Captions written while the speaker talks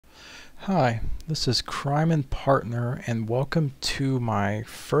Hi, this is Crime and Partner, and welcome to my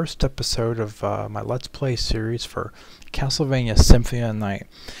first episode of my Let's Play series for Castlevania Symphony of the Night.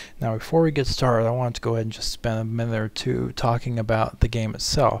 Now, before we get started, I wanted to go ahead and just spend a minute or two talking about the game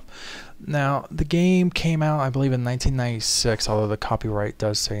itself. Now, the game came out, I believe, in 1996, although the copyright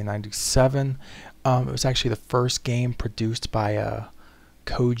does say 97. It was actually the first game produced by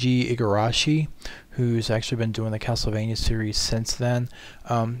Koji Igarashi, who's actually been doing the Castlevania series since then.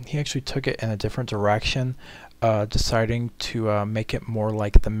 He actually took it in a different direction, deciding to make it more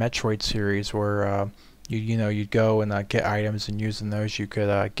like the Metroid series, where you'd go and get items, and using those you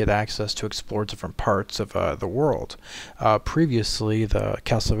could get access to explore different parts of the world. Previously, the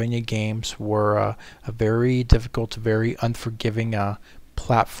Castlevania games were a very difficult, very unforgiving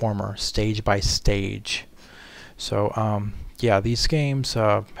platformer, stage by stage. So yeah, these games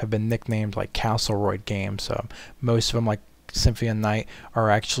have been nicknamed like Castleroid games. Most of them, like Symphony of the Night, are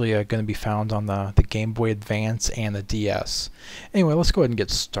actually going to be found on the Game Boy Advance and the DS. Anyway, let's go ahead and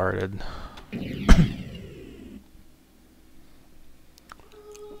get started.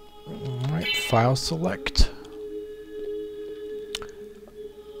 Alright, file select.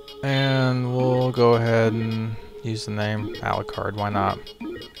 And we'll go ahead and use the name Alucard, why not?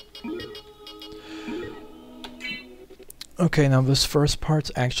 Okay, now this first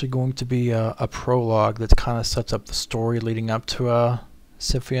part's actually going to be a prologue that kind of sets up the story leading up to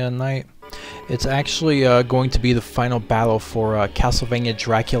Symphony of the Night. It's actually going to be the final battle for Castlevania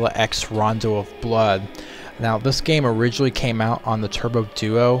Dracula X Rondo of Blood. Now, this game originally came out on the Turbo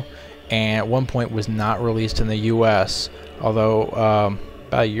Duo, and at one point was not released in the US, although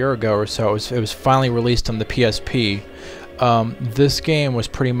about a year ago or so it was finally released on the PSP. This game was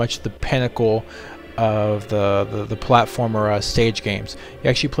pretty much the pinnacle of the platformer stage games. You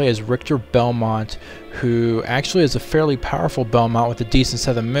actually play as Richter Belmont, who actually is a fairly powerful Belmont with a decent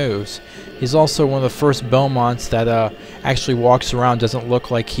set of moves. He's also one of the first Belmonts that actually walks around, doesn't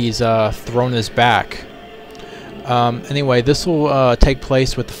look like he's thrown his back. Anyway, this will take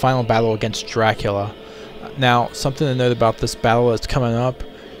place with the final battle against Dracula. Now, something to note about this battle that's coming up,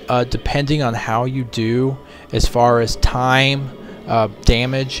 depending on how you do as far as time,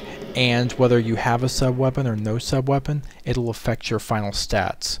 damage, and whether you have a sub-weapon or no sub-weapon, it'll affect your final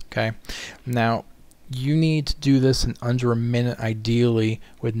stats. Okay, now you need to do this in under a minute, ideally,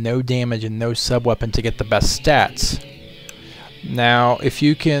 with no damage and no sub-weapon to get the best stats. Now, if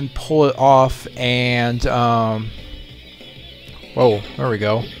you can pull it off and whoa, there we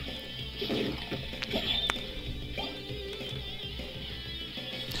go.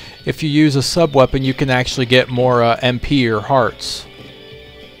 If you use a sub-weapon, you can actually get more MP or hearts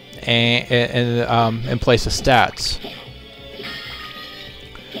and place of stats.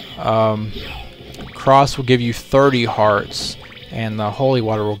 Cross will give you 30 hearts, and the Holy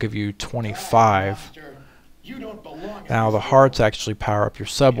Water will give you 25. Now the hearts actually power up your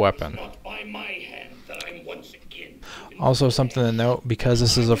sub-weapon. Also, something to note, because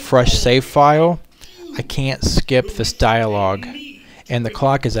this is a fresh save file, I can't skip this dialogue, and the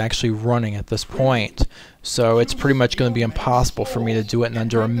clock is actually running at this point, so it's pretty much going to be impossible for me to do it in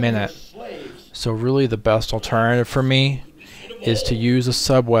under a minute. So really the best alternative for me is to use a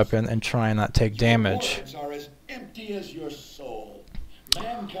sub-weapon and try and not take damage.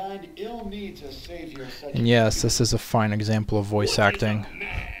 And yes, this is a fine example of voice acting.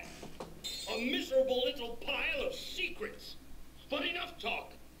 A miserable little pile of secrets. But enough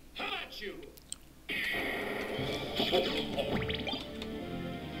talk. How about you?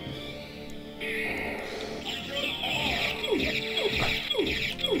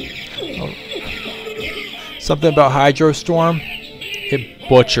 Something about Hydrostorm, it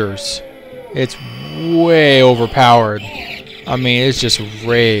butchers. It's way overpowered. I mean, it just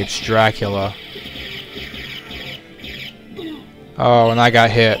raves Dracula. Oh, and I got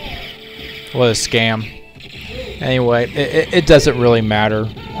hit. What a scam. Anyway, it doesn't really matter.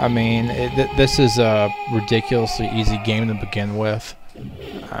 I mean, this is a ridiculously easy game to begin with.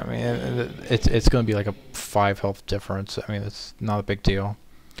 I mean, it's going to be like a 5 health difference. I mean, it's not a big deal.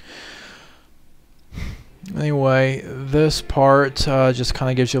 Anyway, this part just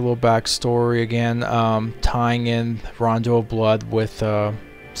kind of gives you a little backstory again, tying in Rondo of Blood with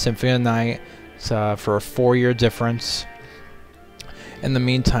Symphony of the Night. It's for a 4-year difference. In the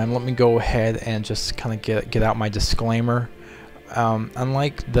meantime, let me go ahead and just kind of get out my disclaimer.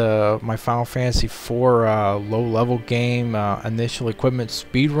 Unlike my Final Fantasy IV low-level game initial equipment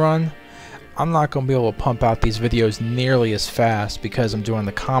speedrun, I'm not going to be able to pump out these videos nearly as fast because I'm doing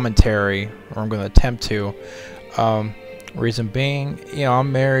the commentary, or I'm going to attempt to. Reason being,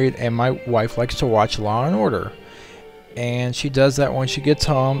 I'm married and my wife likes to watch Law and Order. and she does that when she gets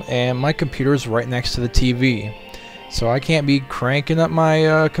home, and my computer is right next to the TV. So I can't be cranking up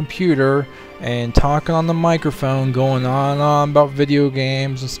my computer and talking on the microphone, going on and on about video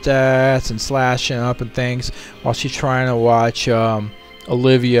games and stats and slashing up and things while she's trying to watch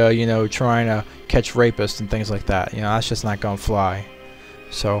Olivia, you know, trying to catch rapists and things like that. You know, that's just not gonna fly.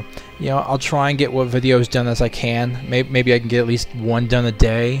 So, you know, I'll try and get what videos done as I can. Maybe I can get at least one done a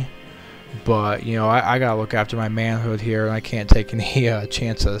day. But, you know, I gotta look after my manhood here, and I can't take any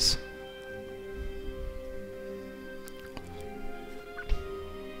chances.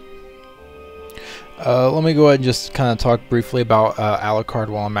 Let me go ahead and just kind of talk briefly about Alucard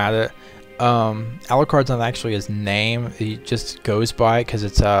while I'm at it. Alucard's not actually his name. He just goes by it because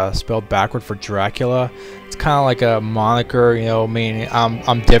it's spelled backward for Dracula. It's kind of like a moniker, you know, meaning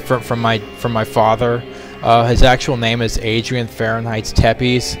I'm different from my father. His actual name is Adrian Fahrenheit's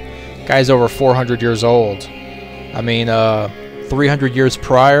Tepes. Guy's over 400 years old. I mean, 300 years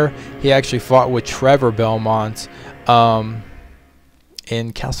prior, he actually fought with Trevor Belmont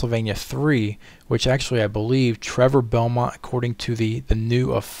in Castlevania 3, which actually I believe Trevor Belmont, according to the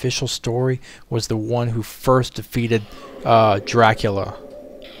new official story, was the one who first defeated Dracula.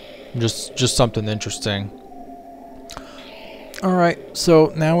 Just something interesting. Alright,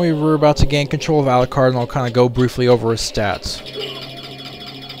 so now we're about to gain control of Alucard, and I'll kind of go briefly over his stats.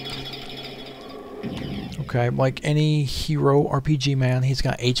 Okay, like any hero RPG man, he's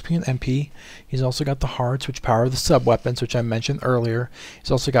got HP and MP. He's also got the hearts, which power the sub-weapons, which I mentioned earlier.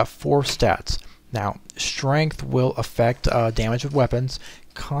 He's also got 4 stats. Now, strength will affect damage with weapons.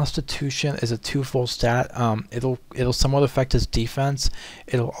 Constitution is a 2-fold stat. It'll somewhat affect his defense.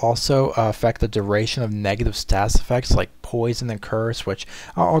 It'll also affect the duration of negative stats effects like poison and curse, which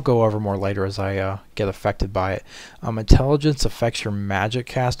I'll go over more later as I get affected by it. Intelligence affects your magic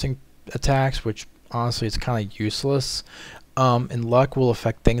casting attacks, which honestly it's kind of useless. And luck will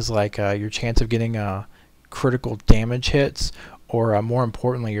affect things like your chance of getting critical damage hits, or more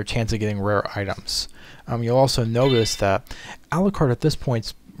importantly, your chance of getting rare items. You'll also notice that Alucard at this point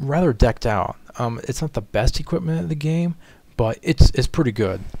is rather decked out. It's not the best equipment in the game, but it's pretty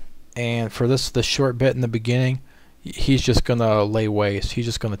good. And for this short bit in the beginning, he's just gonna lay waste. He's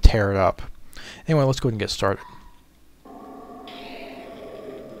just gonna tear it up. Anyway, let's go ahead and get started.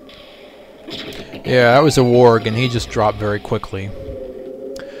 Yeah, that was a warg, and he just dropped very quickly.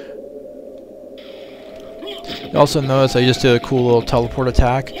 You also notice I just did a cool little teleport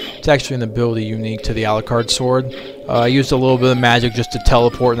attack. It's actually an ability unique to the Alucard sword. I used a little bit of magic just to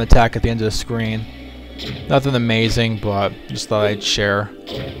teleport and attack at the end of the screen. Nothing amazing, but just thought I'd share.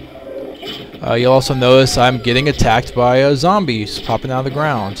 You'll also notice I'm getting attacked by zombies popping out of the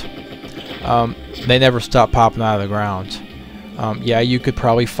ground. They never stop popping out of the ground. Yeah, you could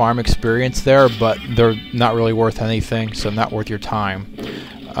probably farm experience there, but they're not really worth anything, so not worth your time.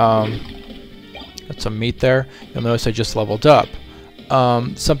 Got some meat there. You'll notice I just leveled up.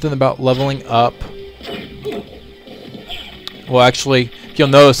 Something about leveling up. Well, actually, you'll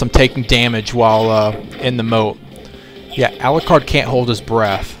notice I'm taking damage while in the moat. Yeah, Alucard can't hold his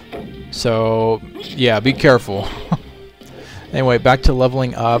breath. So, yeah, be careful. Anyway, back to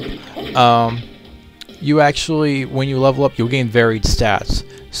leveling up. You actually, when you level up, you'll gain varied stats.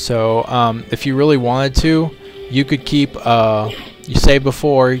 So, if you really wanted to, you could keep, you say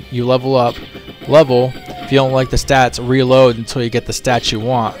before you level up, if you don't like the stats, reload until you get the stats you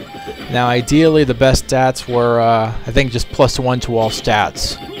want. Now, ideally, the best stats were, I think, just +1 to all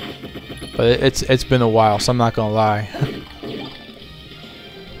stats. But it's been a while, so I'm not gonna lie.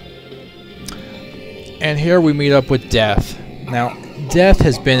 And here we meet up with Death. Now, Death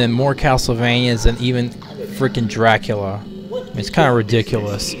has been in more Castlevanias than even freaking Dracula. I mean, it's kind of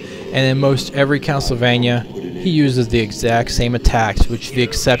ridiculous. And in most every Castlevania, he uses the exact same attacks, with the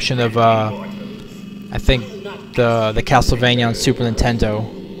exception of, I think, the Castlevania on Super Nintendo.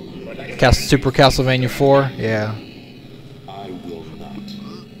 Super Castlevania 4? Yeah. I will not.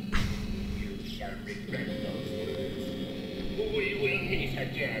 You shall regret those. We will meet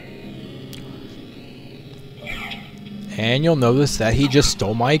again. And you'll notice that he just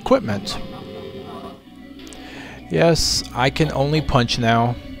stole my equipment. Yes, I can only punch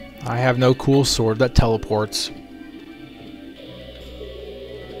now. I have no cool sword that teleports.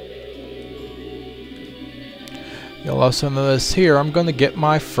 You'll also notice here I'm going to get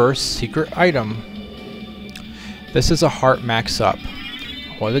my first secret item. This is a heart max up.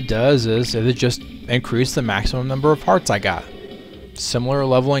 What it does is it just increases the maximum number of hearts I got. Similar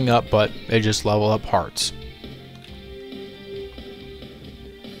leveling up, but it just level up hearts.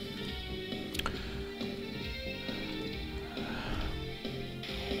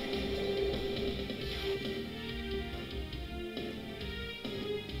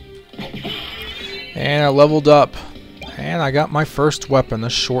 And I leveled up. And I got my first weapon, the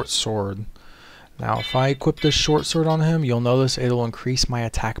short sword. Now, if I equip this short sword on him, you'll notice it'll increase my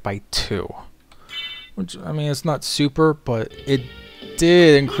attack by 2. Which, I mean, it's not super, but it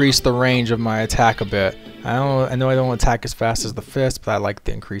did increase the range of my attack a bit. I know I don't attack as fast as the fist, but I like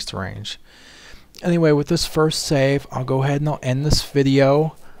the increased range. Anyway, with this first save, I'll go ahead and I'll end this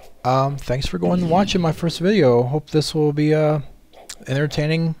video. Thanks for going and watching my first video. Hope this will be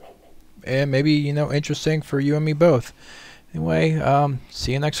entertaining and maybe, you know, interesting for you and me both. Anyway,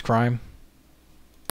 see you next crime.